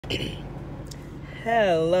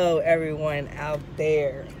Hello, everyone out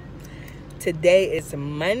there. Today is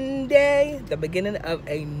Monday, the beginning of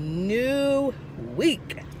a new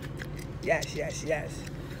week. Yes.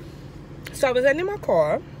 So I was in my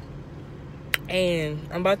car, and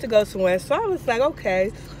I'm about to go somewhere. So I was like,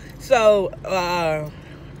 okay. So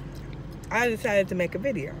I decided to make a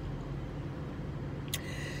video.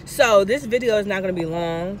 So this video is not going to be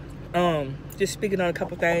long. Just speaking on a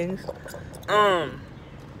couple things.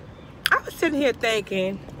 I was sitting here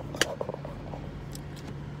thinking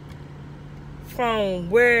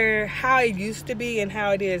from how it used to be and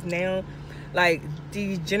how it is now, like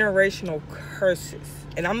these generational curses.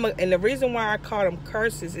 And the reason why I call them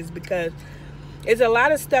curses is because it's a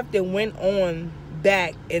lot of stuff that went on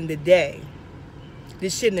back in the day.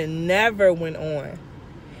 This shouldn't have never went on.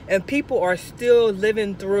 And people are still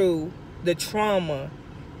living through the trauma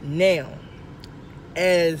now,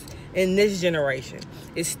 as in this generation.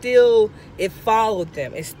 It followed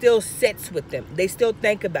them. It still sits with them. They still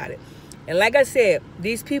think about it. And like I said,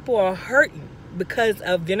 these people are hurting because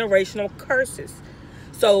of generational curses.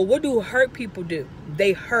 So what do hurt people do?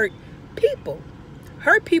 They hurt people.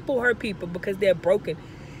 Hurt people because they're broken.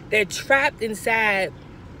 They're trapped inside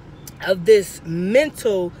of this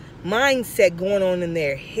mental mindset going on in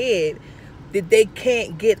their head that they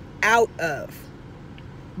can't get out of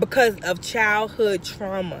because of childhood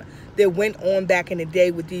trauma that went on back in the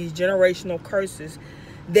day with these generational curses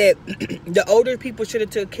that the older people should have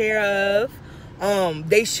took care of.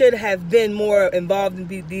 They should have been more involved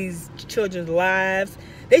in these children's lives.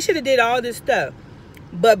 They should have did all this stuff.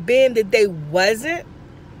 But being that they wasn't,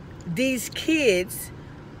 these kids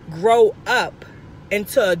grow up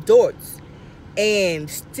into adults and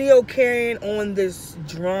still carrying on this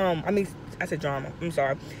drama.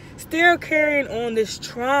 Still carrying on this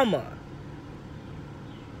trauma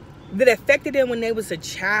that affected them when they was a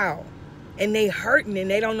child. And they hurting and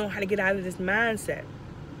they don't know how to get out of this mindset.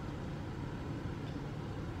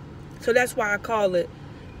 So that's why I call it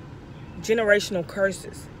generational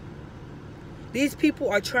curses. These people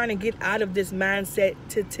are trying to get out of this mindset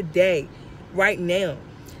to today, right now.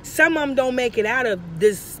 Some of them don't make it out of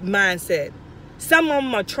this mindset. Some of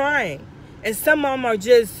them are trying. And some of them are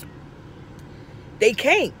just, they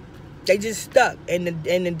can't. They just stuck. And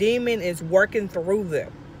the demon is working through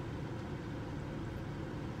them.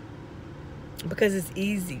 Because it's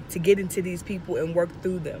easy to get into these people and work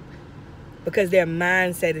through them. Because their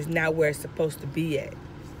mindset is not where it's supposed to be at.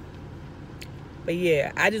 But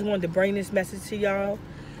yeah, I just wanted to bring this message to y'all.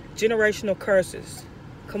 Generational curses.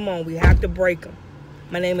 Come on, we have to break them.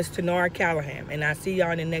 My name is Tanara Callahan, and I'll see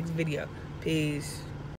y'all in the next video. Peace.